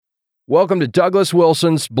Welcome to Douglas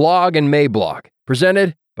Wilson's Blog and Mablog,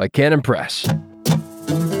 presented by Canon Press.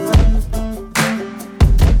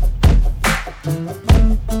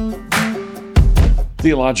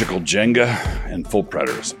 Theological Jenga and Full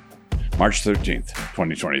Preterism, March 13th,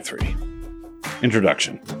 2023.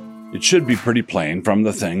 Introduction. It should be pretty plain from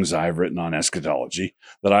the things I've written on eschatology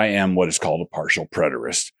that I am what is called a partial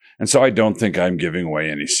preterist, and so I don't think I'm giving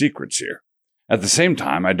away any secrets here. At the same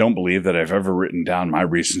time, I don't believe that I've ever written down my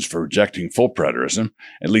reasons for rejecting full preterism,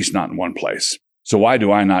 at least not in one place. So why do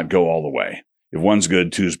I not go all the way? If one's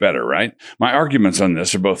good, two's better, right? My arguments on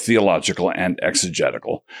this are both theological and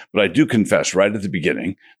exegetical, but I do confess right at the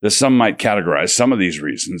beginning that some might categorize some of these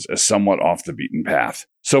reasons as somewhat off the beaten path.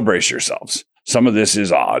 So brace yourselves. Some of this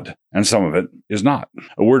is odd, and some of it is not.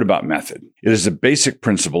 A word about method. It is a basic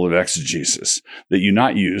principle of exegesis that you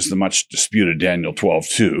not use the much disputed Daniel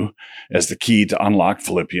 12:2 as the key to unlock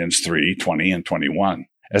Philippians 3:20 and 21.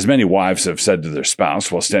 As many wives have said to their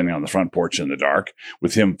spouse while standing on the front porch in the dark,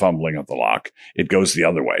 with him fumbling at the lock, it goes the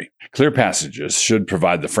other way. Clear passages should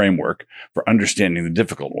provide the framework for understanding the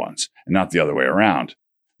difficult ones, and not the other way around.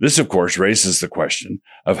 This, of course, raises the question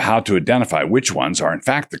of how to identify which ones are in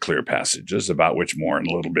fact the clear passages, about which more in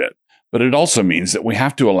a little bit. But it also means that we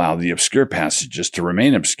have to allow the obscure passages to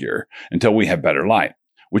remain obscure until we have better light,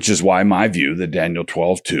 which is why my view that Daniel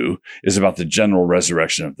 12:2 is about the general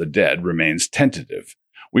resurrection of the dead remains tentative.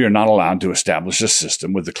 We are not allowed to establish a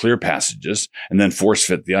system with the clear passages and then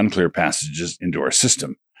force-fit the unclear passages into our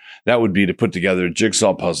system. That would be to put together a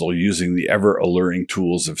jigsaw puzzle using the ever-alluring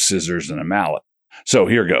tools of scissors and a mallet. So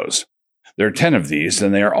here goes. There are 10 of these,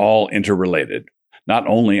 and they are all interrelated. Not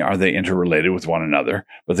only are they interrelated with one another,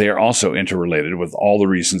 but they are also interrelated with all the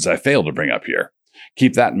reasons I failed to bring up here.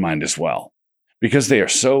 Keep that in mind as well. Because they are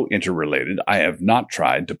so interrelated, I have not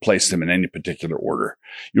tried to place them in any particular order.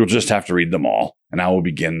 You'll just have to read them all, and I will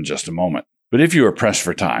begin in just a moment. But if you are pressed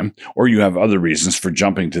for time, or you have other reasons for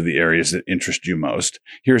jumping to the areas that interest you most,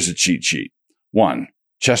 here's a cheat sheet. 1.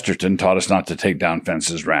 Chesterton taught us not to take down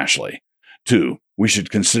fences rashly. 2. We should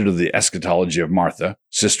consider the eschatology of Martha,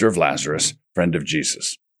 sister of Lazarus, friend of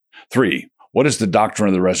Jesus. 3. What is the doctrine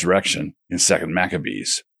of the resurrection in 2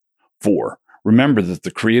 Maccabees? 4. Remember that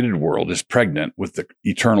the created world is pregnant with the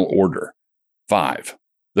eternal order. 5.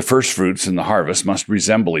 The first fruits and the harvest must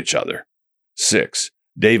resemble each other. 6.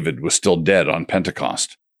 David was still dead on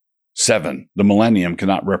Pentecost. 7. The millennium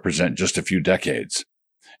cannot represent just a few decades.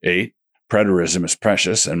 8. Preterism is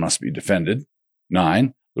precious and must be defended.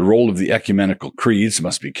 9. The role of the ecumenical creeds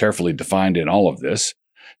must be carefully defined in all of this.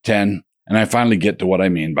 10. And I finally get to what I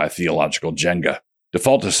mean by theological Jenga,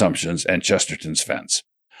 default assumptions, and Chesterton's fence.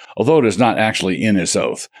 Although it is not actually in his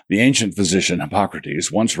oath, the ancient physician Hippocrates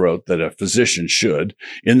once wrote that a physician should,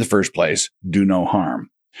 in the first place, do no harm.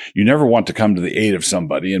 You never want to come to the aid of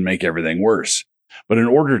somebody and make everything worse. But in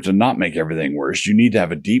order to not make everything worse, you need to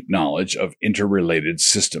have a deep knowledge of interrelated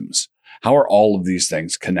systems. How are all of these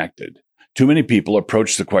things connected? Too many people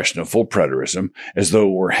approach the question of full preterism as though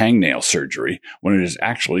it were hangnail surgery when it is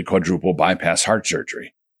actually quadruple bypass heart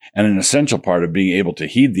surgery. And an essential part of being able to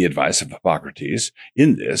heed the advice of Hippocrates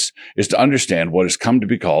in this is to understand what has come to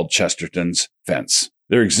be called Chesterton's fence.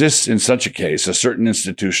 There exists in such a case a certain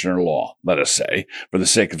institution or law, let us say, for the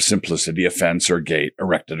sake of simplicity, a fence or gate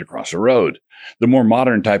erected across a road. The more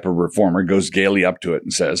modern type of reformer goes gaily up to it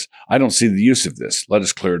and says, "I don't see the use of this. Let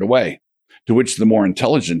us clear it away." To which the more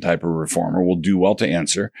intelligent type of reformer will do well to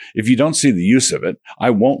answer, "If you don't see the use of it, I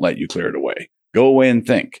won't let you clear it away. Go away and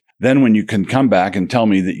think. Then when you can come back and tell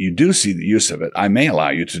me that you do see the use of it, I may allow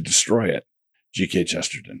you to destroy it." G.K.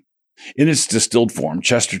 Chesterton. In its distilled form,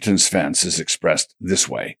 Chesterton's fence is expressed this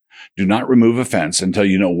way. Do not remove a fence until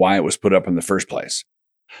you know why it was put up in the first place.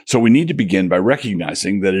 So we need to begin by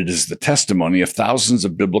recognizing that it is the testimony of thousands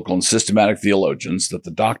of biblical and systematic theologians that the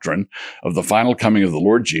doctrine of the final coming of the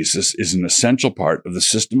Lord Jesus is an essential part of the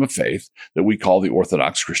system of faith that we call the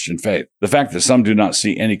Orthodox Christian faith. The fact that some do not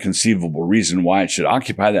see any conceivable reason why it should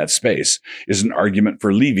occupy that space is an argument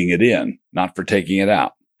for leaving it in, not for taking it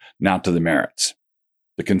out. Now to the merits.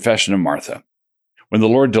 The confession of Martha. When the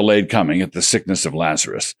Lord delayed coming at the sickness of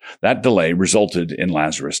Lazarus, that delay resulted in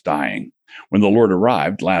Lazarus dying. When the Lord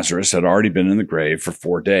arrived, Lazarus had already been in the grave for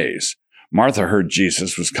 4 days. Martha heard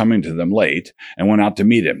Jesus was coming to them late and went out to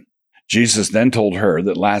meet him. Jesus then told her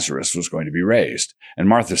that Lazarus was going to be raised, and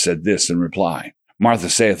Martha said this in reply. Martha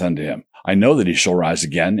saith unto him, I know that he shall rise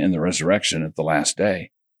again in the resurrection at the last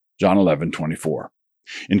day. John 11:24.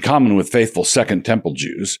 In common with faithful Second Temple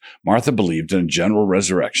Jews, Martha believed in a general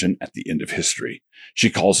resurrection at the end of history. She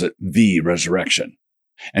calls it the resurrection.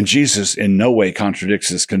 And Jesus in no way contradicts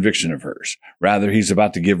this conviction of hers. Rather, he's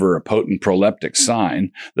about to give her a potent proleptic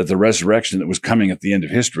sign that the resurrection that was coming at the end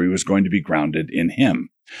of history was going to be grounded in him.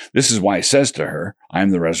 This is why he says to her, I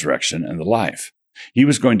am the resurrection and the life. He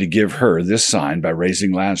was going to give her this sign by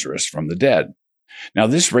raising Lazarus from the dead. Now,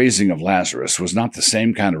 this raising of Lazarus was not the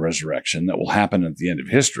same kind of resurrection that will happen at the end of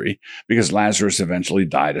history, because Lazarus eventually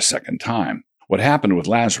died a second time. What happened with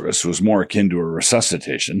Lazarus was more akin to a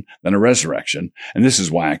resuscitation than a resurrection, and this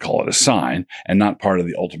is why I call it a sign and not part of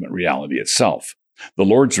the ultimate reality itself. The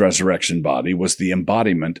Lord's resurrection body was the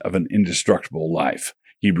embodiment of an indestructible life,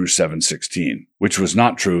 Hebrews 7:16, which was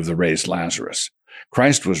not true of the raised Lazarus.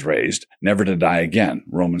 Christ was raised, never to die again,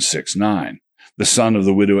 Romans 6:9. The son of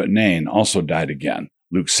the widow at Nain also died again,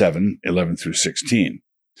 Luke 7:11-16.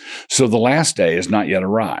 So the last day has not yet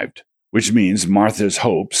arrived, which means Martha's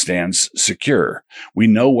hope stands secure. We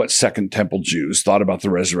know what Second Temple Jews thought about the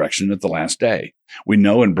resurrection at the last day. We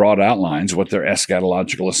know in broad outlines what their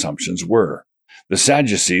eschatological assumptions were. The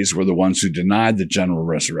Sadducees were the ones who denied the general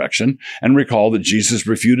resurrection, and recall that Jesus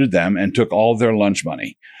refuted them and took all their lunch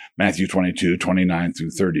money, Matthew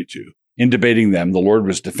 22:29-32. In debating them, the Lord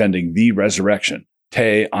was defending the resurrection,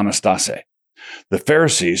 te anastase. The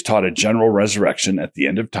Pharisees taught a general resurrection at the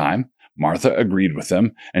end of time. Martha agreed with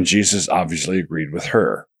them, and Jesus obviously agreed with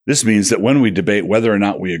her. This means that when we debate whether or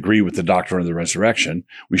not we agree with the doctrine of the resurrection,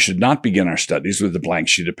 we should not begin our studies with a blank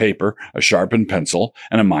sheet of paper, a sharpened pencil,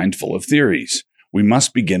 and a mind full of theories. We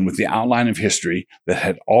must begin with the outline of history that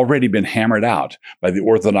had already been hammered out by the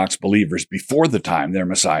Orthodox believers before the time their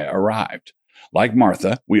Messiah arrived. Like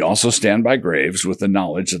Martha, we also stand by graves with the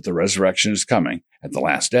knowledge that the resurrection is coming at the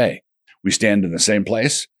last day. We stand in the same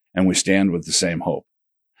place, and we stand with the same hope.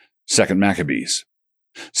 2 Maccabees.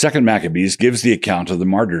 2 Maccabees gives the account of the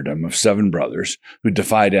martyrdom of 7 brothers who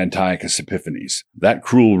defied Antiochus Epiphanes. That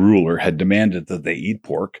cruel ruler had demanded that they eat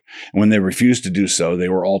pork, and when they refused to do so, they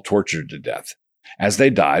were all tortured to death. As they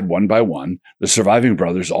died, one by one, the surviving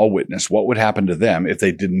brothers all witnessed what would happen to them if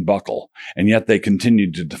they didn't buckle, and yet they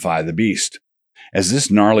continued to defy the beast. As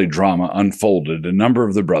this gnarly drama unfolded, a number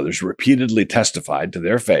of the brothers repeatedly testified to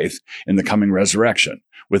their faith in the coming resurrection,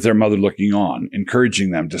 with their mother looking on,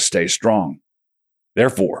 encouraging them to stay strong.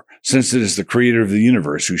 Therefore, since it is the Creator of the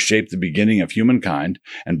universe who shaped the beginning of humankind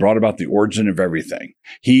and brought about the origin of everything,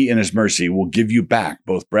 He in His mercy will give you back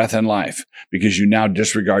both breath and life, because you now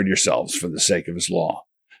disregard yourselves for the sake of His law.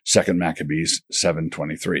 2 Maccabees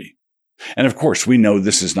 7:23. And of course, we know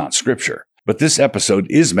this is not Scripture. But this episode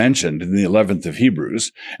is mentioned in the 11th of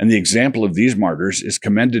Hebrews, and the example of these martyrs is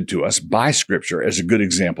commended to us by Scripture as a good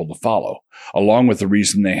example to follow, along with the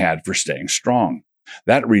reason they had for staying strong.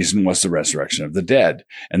 That reason was the resurrection of the dead,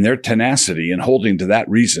 and their tenacity in holding to that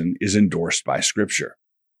reason is endorsed by Scripture.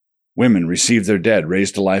 Women received their dead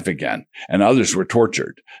raised to life again, and others were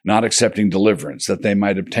tortured, not accepting deliverance that they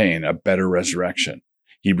might obtain a better resurrection.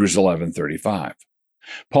 Hebrews 11:35.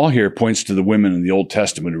 Paul here points to the women in the Old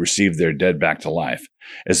Testament who received their dead back to life,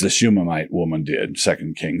 as the Shunammite woman did,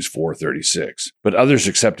 2 Kings 4:36. But others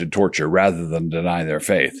accepted torture rather than deny their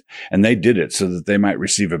faith, and they did it so that they might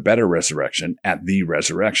receive a better resurrection at the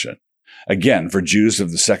resurrection. Again, for Jews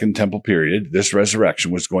of the Second Temple period, this resurrection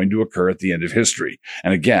was going to occur at the end of history,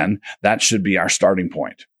 and again, that should be our starting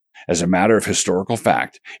point. As a matter of historical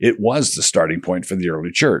fact, it was the starting point for the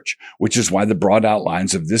early church, which is why the broad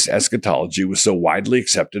outlines of this eschatology was so widely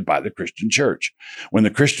accepted by the Christian church. When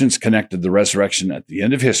the Christians connected the resurrection at the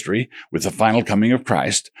end of history with the final coming of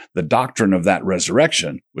Christ, the doctrine of that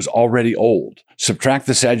resurrection was already old. Subtract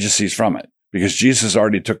the Sadducees from it, because Jesus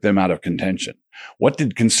already took them out of contention. What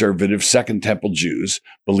did conservative Second Temple Jews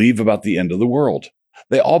believe about the end of the world?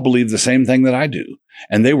 They all believe the same thing that I do,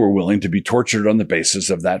 and they were willing to be tortured on the basis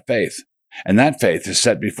of that faith. And that faith is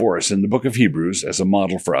set before us in the book of Hebrews as a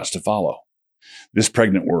model for us to follow. This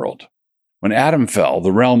pregnant world. When Adam fell,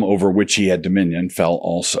 the realm over which he had dominion fell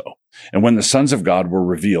also. And when the sons of God were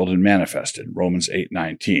revealed and manifested, Romans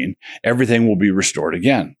 8:19, everything will be restored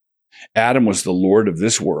again. Adam was the Lord of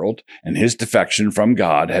this world, and his defection from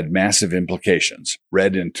God had massive implications,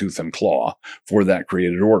 red in tooth and claw, for that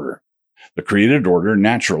created order. The created order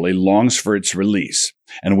naturally longs for its release,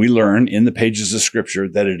 and we learn in the pages of Scripture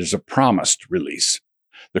that it is a promised release.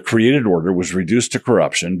 The created order was reduced to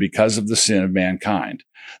corruption because of the sin of mankind.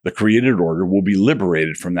 The created order will be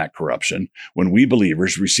liberated from that corruption when we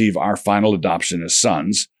believers receive our final adoption as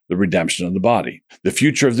sons, the redemption of the body. The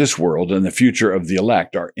future of this world and the future of the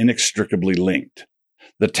elect are inextricably linked.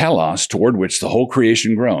 The telos toward which the whole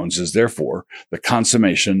creation groans is therefore the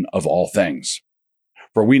consummation of all things.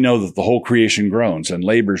 For we know that the whole creation groans and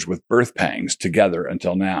labors with birth pangs together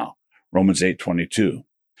until now. Romans 8:22.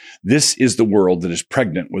 This is the world that is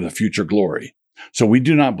pregnant with a future glory. So we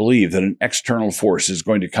do not believe that an external force is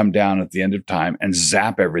going to come down at the end of time and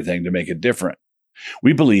zap everything to make it different.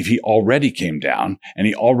 We believe he already came down and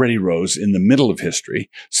he already rose in the middle of history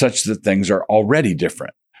such that things are already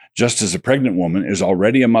different, just as a pregnant woman is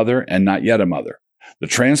already a mother and not yet a mother. The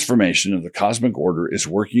transformation of the cosmic order is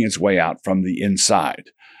working its way out from the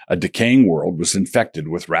inside. A decaying world was infected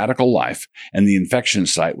with radical life, and the infection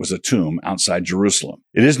site was a tomb outside Jerusalem.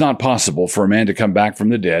 It is not possible for a man to come back from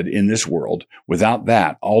the dead in this world without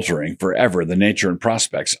that altering forever the nature and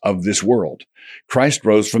prospects of this world. Christ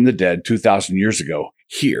rose from the dead 2,000 years ago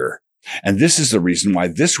here, and this is the reason why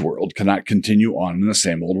this world cannot continue on in the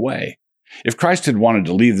same old way. If Christ had wanted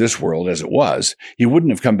to leave this world as it was, he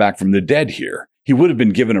wouldn't have come back from the dead here. He would have been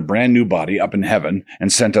given a brand new body up in heaven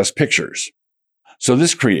and sent us pictures. So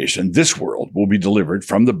this creation, this world, will be delivered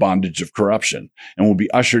from the bondage of corruption and will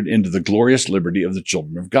be ushered into the glorious liberty of the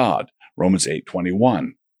children of God, Romans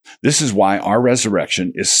 8:21. This is why our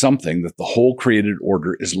resurrection is something that the whole created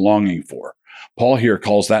order is longing for. Paul here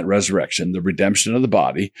calls that resurrection the redemption of the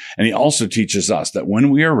body, and he also teaches us that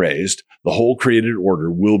when we are raised, the whole created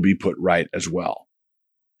order will be put right as well.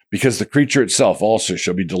 Because the creature itself also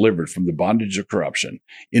shall be delivered from the bondage of corruption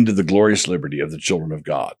into the glorious liberty of the children of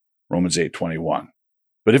God, Romans 8:21.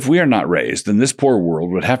 But if we are not raised, then this poor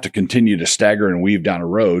world would have to continue to stagger and weave down a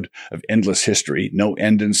road of endless history, no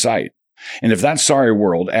end in sight. And if that sorry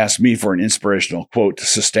world asked me for an inspirational quote to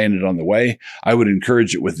sustain it on the way, I would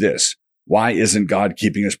encourage it with this: why isn't God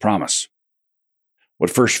keeping his promise? What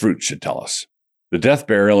first fruits should tell us. The death,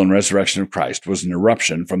 burial, and resurrection of Christ was an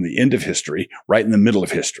eruption from the end of history, right in the middle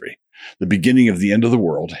of history. The beginning of the end of the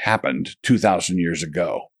world happened 2,000 years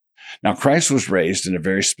ago. Now, Christ was raised in a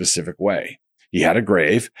very specific way. He had a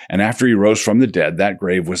grave, and after he rose from the dead, that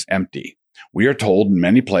grave was empty. We are told in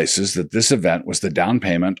many places that this event was the down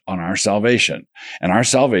payment on our salvation, and our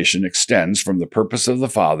salvation extends from the purpose of the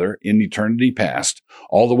Father in eternity past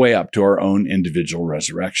all the way up to our own individual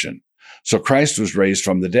resurrection. So Christ was raised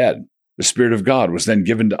from the dead. The Spirit of God was then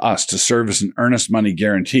given to us to serve as an earnest money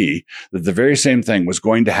guarantee that the very same thing was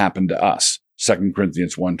going to happen to us. 2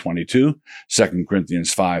 Corinthians 1:22, 2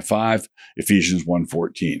 Corinthians 5:5, Ephesians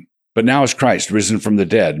 1:14. But now is Christ risen from the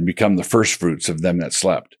dead and become the firstfruits of them that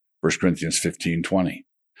slept. 1 Corinthians 15:20.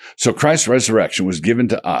 So Christ's resurrection was given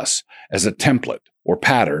to us as a template or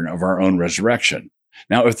pattern of our own resurrection.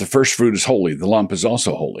 Now, if the first fruit is holy, the lump is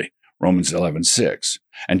also holy. Romans 11:6.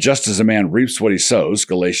 And just as a man reaps what he sows,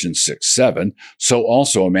 Galatians 6:7, so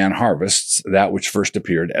also a man harvests that which first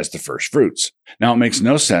appeared as the first fruits. Now, it makes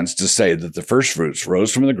no sense to say that the first fruits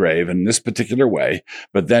rose from the grave in this particular way,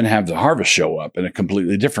 but then have the harvest show up in a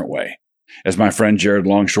completely different way. As my friend Jared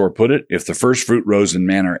Longshore put it, if the first fruit rose in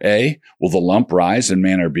manner A, will the lump rise in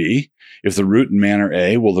manner B? If the root in manner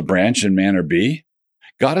A, will the branch in manner B?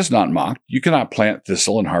 God is not mocked. You cannot plant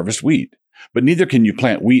thistle and harvest wheat. But neither can you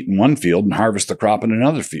plant wheat in one field and harvest the crop in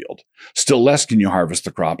another field. Still less can you harvest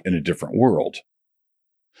the crop in a different world.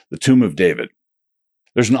 The tomb of David.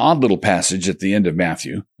 There's an odd little passage at the end of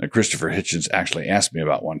Matthew that Christopher Hitchens actually asked me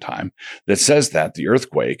about one time that says that the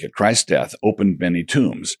earthquake at Christ's death opened many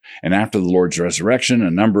tombs, and after the Lord's resurrection, a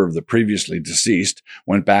number of the previously deceased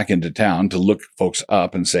went back into town to look folks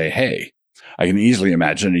up and say, hey. I can easily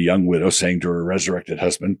imagine a young widow saying to her resurrected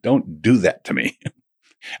husband, don't do that to me.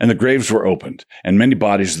 And the graves were opened, and many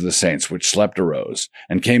bodies of the saints which slept arose,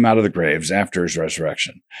 and came out of the graves after his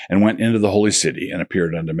resurrection, and went into the holy city, and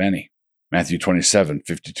appeared unto many. Matthew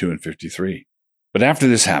 27:52 and 53. But after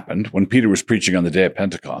this happened, when Peter was preaching on the day of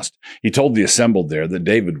Pentecost, he told the assembled there that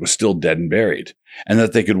David was still dead and buried, and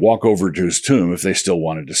that they could walk over to his tomb if they still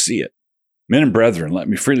wanted to see it. Men and brethren, let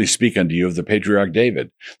me freely speak unto you of the patriarch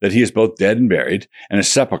David, that he is both dead and buried, and his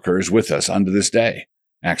sepulchre is with us unto this day.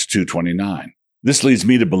 Acts 2:29. This leads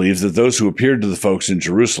me to believe that those who appeared to the folks in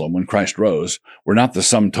Jerusalem when Christ rose were not the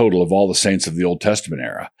sum total of all the saints of the Old Testament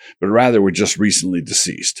era, but rather were just recently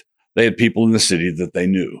deceased. They had people in the city that they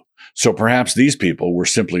knew. So perhaps these people were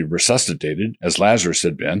simply resuscitated, as Lazarus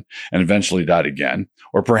had been, and eventually died again,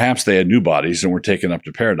 or perhaps they had new bodies and were taken up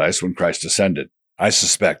to paradise when Christ ascended. I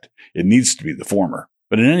suspect it needs to be the former.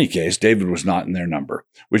 But in any case, David was not in their number,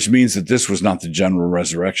 which means that this was not the general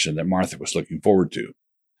resurrection that Martha was looking forward to.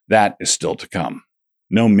 That is still to come.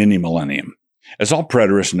 No mini-millennium. As all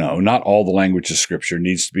preterists know, not all the language of Scripture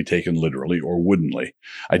needs to be taken literally or woodenly.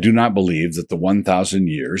 I do not believe that the 1,000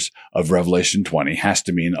 years of Revelation 20 has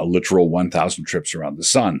to mean a literal 1,000 trips around the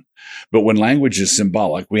sun. But when language is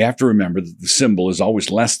symbolic, we have to remember that the symbol is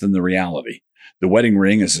always less than the reality. The wedding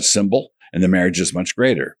ring is a symbol, and the marriage is much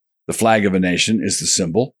greater. The flag of a nation is the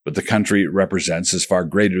symbol, but the country it represents is far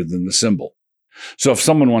greater than the symbol. So if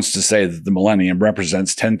someone wants to say that the millennium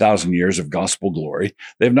represents 10,000 years of gospel glory,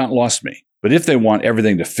 they've not lost me. But if they want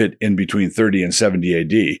everything to fit in between 30 and 70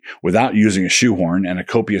 AD without using a shoehorn and a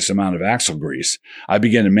copious amount of axle grease, I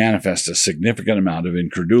begin to manifest a significant amount of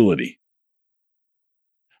incredulity.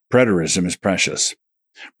 Preterism is precious.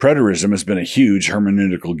 Preterism has been a huge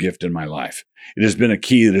hermeneutical gift in my life. It has been a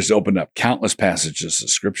key that has opened up countless passages of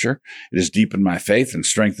Scripture. It has deepened my faith and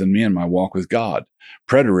strengthened me in my walk with God.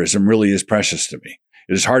 Preterism really is precious to me.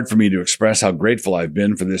 It is hard for me to express how grateful I've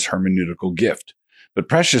been for this hermeneutical gift. But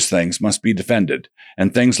precious things must be defended,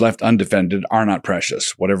 and things left undefended are not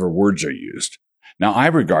precious, whatever words are used. Now, I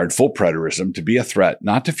regard full preterism to be a threat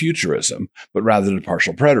not to futurism, but rather to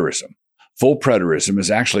partial preterism. Full preterism is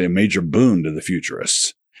actually a major boon to the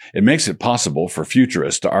futurists. It makes it possible for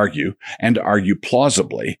futurists to argue, and to argue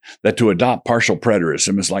plausibly, that to adopt partial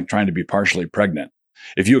preterism is like trying to be partially pregnant.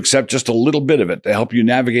 If you accept just a little bit of it to help you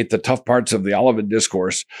navigate the tough parts of the Olivet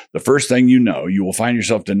Discourse, the first thing you know, you will find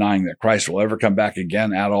yourself denying that Christ will ever come back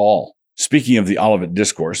again at all. Speaking of the Olivet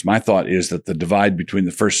Discourse, my thought is that the divide between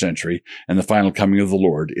the first century and the final coming of the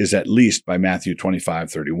Lord is at least by Matthew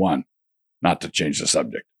 25:31. Not to change the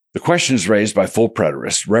subject. The questions raised by full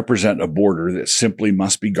preterists represent a border that simply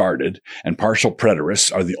must be guarded, and partial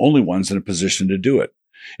preterists are the only ones in a position to do it.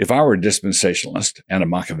 If I were a dispensationalist and a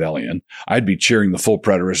Machiavellian, I'd be cheering the full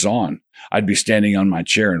preterists on. I'd be standing on my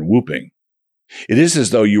chair and whooping. It is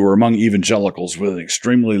as though you were among evangelicals with an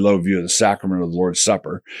extremely low view of the sacrament of the Lord's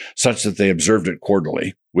Supper, such that they observed it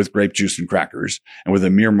quarterly, with grape juice and crackers, and with a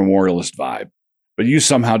mere memorialist vibe. But you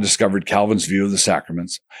somehow discovered Calvin's view of the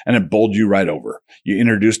sacraments, and it bowled you right over. You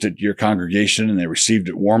introduced it to your congregation, and they received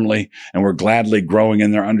it warmly, and were gladly growing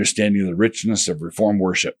in their understanding of the richness of Reformed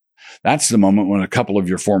worship. That's the moment when a couple of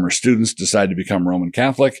your former students decide to become Roman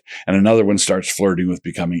Catholic, and another one starts flirting with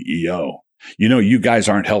becoming EO. You know, you guys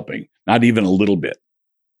aren't helping, not even a little bit.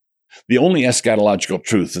 The only eschatological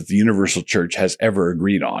truth that the universal church has ever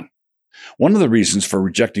agreed on. One of the reasons for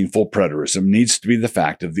rejecting full preterism needs to be the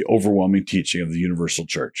fact of the overwhelming teaching of the universal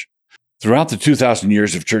church. Throughout the 2,000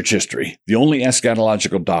 years of church history, the only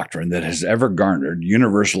eschatological doctrine that has ever garnered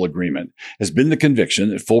universal agreement has been the conviction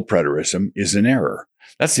that full preterism is an error.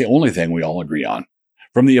 That's the only thing we all agree on.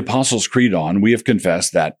 From the Apostles' Creed on, we have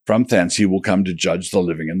confessed that from thence he will come to judge the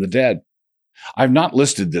living and the dead. I've not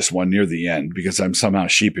listed this one near the end because I'm somehow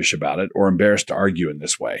sheepish about it or embarrassed to argue in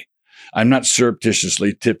this way. I'm not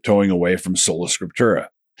surreptitiously tiptoeing away from sola scriptura.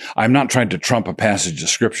 I'm not trying to trump a passage of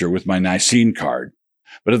Scripture with my Nicene card.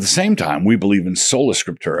 But at the same time, we believe in sola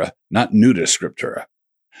scriptura, not nuda scriptura.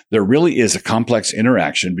 There really is a complex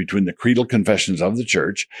interaction between the creedal confessions of the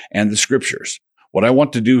Church and the Scriptures. What I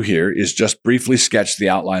want to do here is just briefly sketch the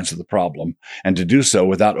outlines of the problem, and to do so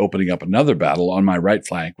without opening up another battle on my right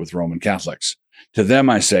flank with Roman Catholics. To them,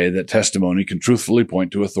 I say that testimony can truthfully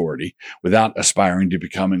point to authority without aspiring to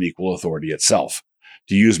become an equal authority itself.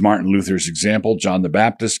 To use Martin Luther's example, John the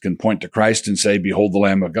Baptist can point to Christ and say, "Behold the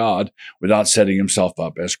Lamb of God," without setting himself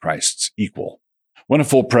up as Christ's equal. When a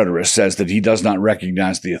full preterist says that he does not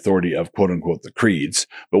recognize the authority of quote-unquote the creeds,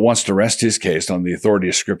 but wants to rest his case on the authority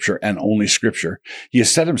of Scripture and only Scripture, he has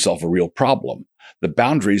set himself a real problem. The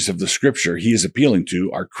boundaries of the Scripture he is appealing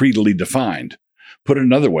to are creedally defined. Put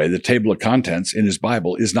another way, the table of contents in his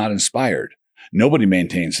Bible is not inspired. Nobody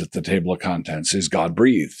maintains that the table of contents is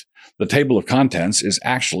God-breathed. The table of contents is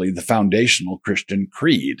actually the foundational Christian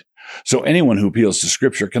creed. So anyone who appeals to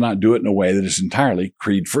Scripture cannot do it in a way that is entirely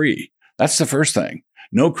creed-free. That's the first thing.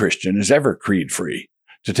 No Christian is ever creed-free.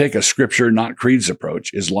 To take a Scripture, not creeds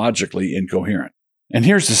approach is logically incoherent. And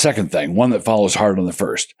here's the second thing, one that follows hard on the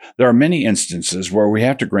first. There are many instances where we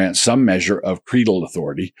have to grant some measure of creedal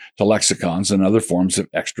authority to lexicons and other forms of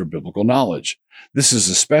extra-biblical knowledge. This is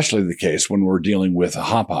especially the case when we're dealing with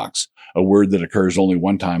hapax, a word that occurs only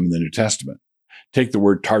one time in the New Testament. Take the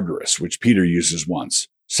word Tartarus, which Peter uses once,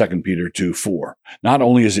 2 Peter 2:4. Not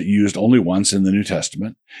only is it used only once in the New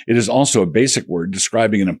Testament, it is also a basic word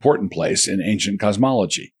describing an important place in ancient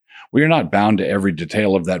cosmology. We are not bound to every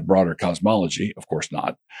detail of that broader cosmology, of course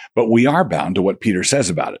not, but we are bound to what Peter says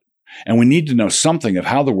about it. And we need to know something of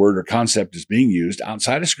how the word or concept is being used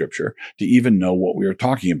outside of Scripture to even know what we are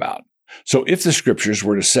talking about. So if the Scriptures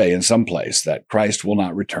were to say in some place that Christ will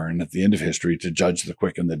not return at the end of history to judge the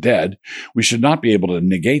quick and the dead, we should not be able to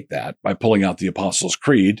negate that by pulling out the Apostles'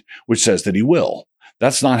 Creed, which says that he will.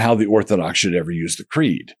 That's not how the Orthodox should ever use the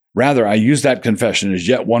Creed. Rather, I use that confession as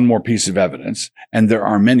yet one more piece of evidence, and there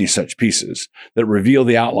are many such pieces, that reveal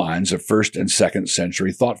the outlines of 1st and 2nd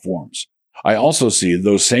century thought forms. I also see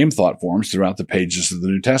those same thought forms throughout the pages of the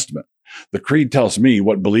New Testament. The creed tells me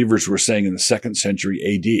what believers were saying in the 2nd century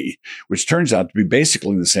AD, which turns out to be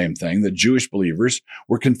basically the same thing that Jewish believers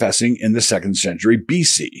were confessing in the 2nd century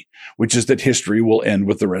BC, which is that history will end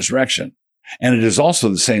with the resurrection. And it is also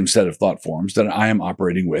the same set of thought forms that I am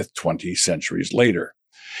operating with 20 centuries later.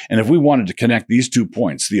 And if we wanted to connect these 2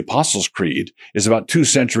 points, the Apostles' Creed is about 2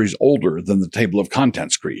 centuries older than the Table of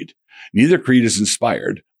Contents Creed. Neither creed is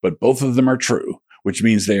inspired, but both of them are true, which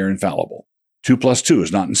means they are infallible. 2 plus 2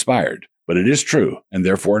 is not inspired, but it is true and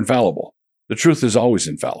therefore infallible. The truth is always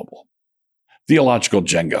infallible. Theological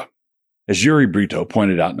Jenga. As Yuri Brito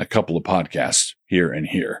pointed out in a couple of podcasts here and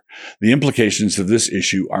here, the implications of this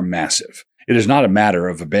issue are massive. It is not a matter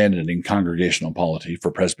of abandoning congregational polity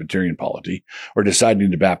for Presbyterian polity or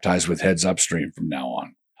deciding to baptize with heads upstream from now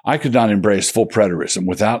on. I could not embrace full preterism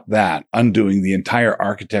without that undoing the entire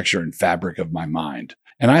architecture and fabric of my mind.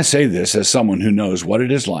 And I say this as someone who knows what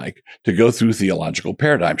it is like to go through theological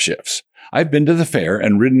paradigm shifts. I've been to the fair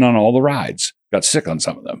and ridden on all the rides, got sick on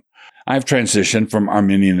some of them. I've transitioned from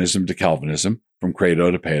Arminianism to Calvinism, from credo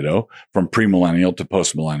to pedo, from premillennial to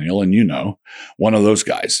postmillennial, and you know, one of those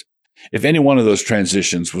guys. If any one of those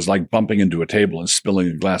transitions was like bumping into a table and spilling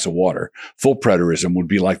a glass of water, full preterism would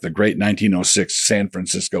be like the great 1906 San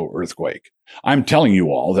Francisco earthquake. I'm telling you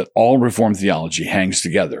all that all Reformed theology hangs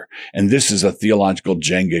together, and this is a theological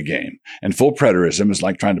Jenga game, and full preterism is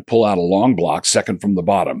like trying to pull out a long block second from the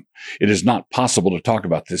bottom. It is not possible to talk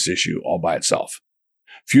about this issue all by itself.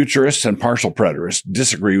 Futurists and partial preterists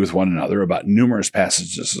disagree with one another about numerous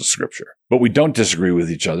passages of Scripture, but we don't disagree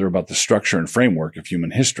with each other about the structure and framework of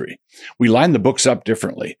human history. We line the books up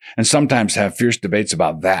differently and sometimes have fierce debates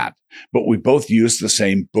about that, but we both use the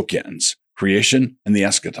same bookends, creation and the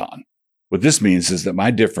eschaton. What this means is that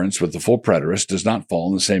my difference with the full preterist does not fall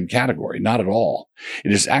in the same category, not at all.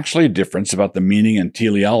 It is actually a difference about the meaning and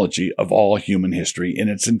teleology of all human history in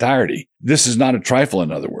its entirety. This is not a trifle,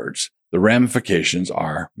 in other words. The ramifications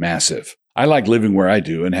are massive. I like living where I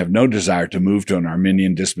do and have no desire to move to an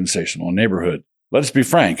Arminian dispensational neighborhood. Let's be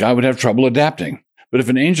frank, I would have trouble adapting. But if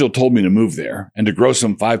an angel told me to move there and to grow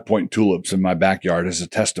some 5-point tulips in my backyard as a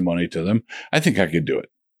testimony to them, I think I could do it.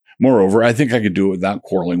 Moreover, I think I could do it without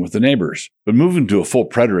quarreling with the neighbors. But moving to a full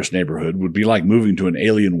preterist neighborhood would be like moving to an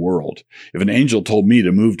alien world. If an angel told me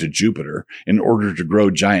to move to Jupiter in order to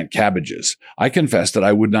grow giant cabbages, I confess that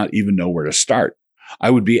I would not even know where to start. I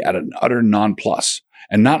would be at an utter nonplus.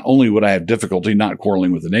 And not only would I have difficulty not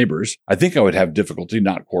quarreling with the neighbors, I think I would have difficulty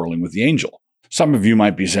not quarreling with the angel. Some of you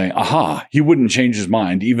might be saying, aha, he wouldn't change his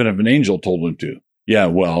mind even if an angel told him to. Yeah,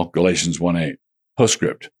 well, Galatians 1:8.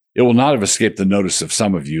 Postscript. It will not have escaped the notice of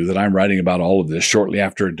some of you that I'm writing about all of this shortly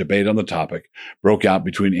after a debate on the topic broke out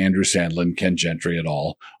between Andrew Sandlin, Ken Gentry et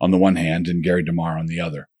al. On the one hand and Gary DeMar on the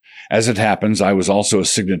other. As it happens, I was also a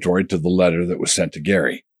signatory to the letter that was sent to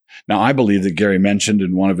Gary. Now, I believe that Gary mentioned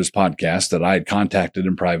in one of his podcasts that I had contacted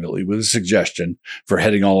him privately with a suggestion for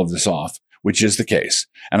heading all of this off, which is the case,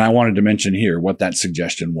 and I wanted to mention here what that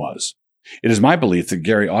suggestion was. It is my belief that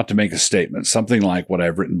Gary ought to make a statement, something like what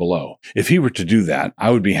I've written below. If he were to do that,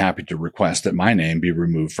 I would be happy to request that my name be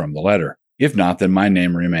removed from the letter. If not, then my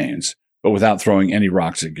name remains, but without throwing any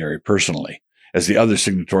rocks at Gary personally. As the other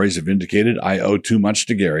signatories have indicated, I owe too much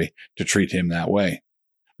to Gary to treat him that way.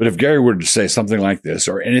 But if Gary were to say something like this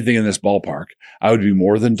or anything in this ballpark, I would be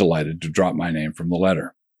more than delighted to drop my name from the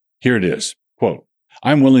letter. Here it is. Quote,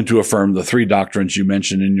 I'm willing to affirm the 3 doctrines you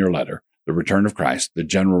mentioned in your letter, the return of Christ, the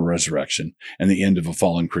general resurrection, and the end of a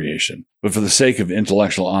fallen creation. But for the sake of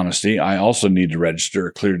intellectual honesty, I also need to register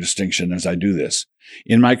a clear distinction as I do this.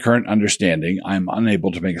 In my current understanding, I am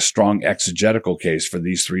unable to make a strong exegetical case for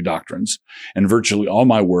these 3 doctrines, and virtually all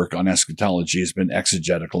my work on eschatology has been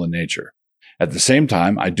exegetical in nature. At the same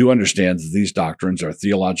time, I do understand that these doctrines are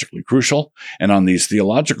theologically crucial, and on these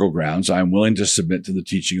theological grounds, I am willing to submit to the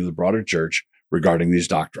teaching of the broader church regarding these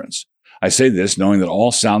doctrines. I say this knowing that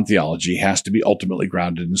all sound theology has to be ultimately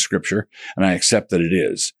grounded in Scripture, and I accept that it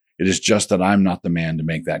is. It is just that I'm not the man to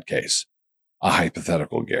make that case. A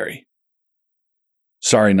hypothetical Gary.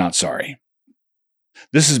 Sorry, not sorry.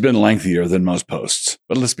 This has been lengthier than most posts,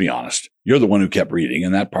 but let's be honest. You're the one who kept reading,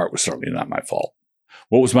 and that part was certainly not my fault.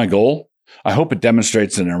 What was my goal? I hope it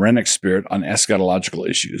demonstrates an erenic spirit on eschatological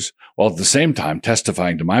issues, while at the same time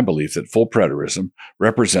testifying to my belief that full preterism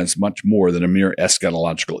represents much more than a mere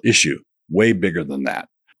eschatological issue, way bigger than that.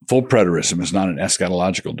 Full preterism is not an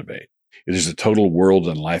eschatological debate. It is a total world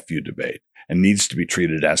and life view debate, and needs to be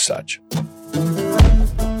treated as such.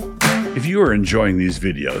 If you are enjoying these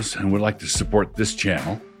videos and would like to support this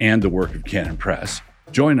channel and the work of Canon Press,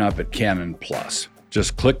 join up at Canon Plus.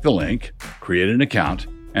 Just click the link, create an account,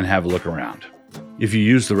 and have a look around. If you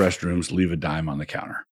use the restrooms, leave a dime on the counter.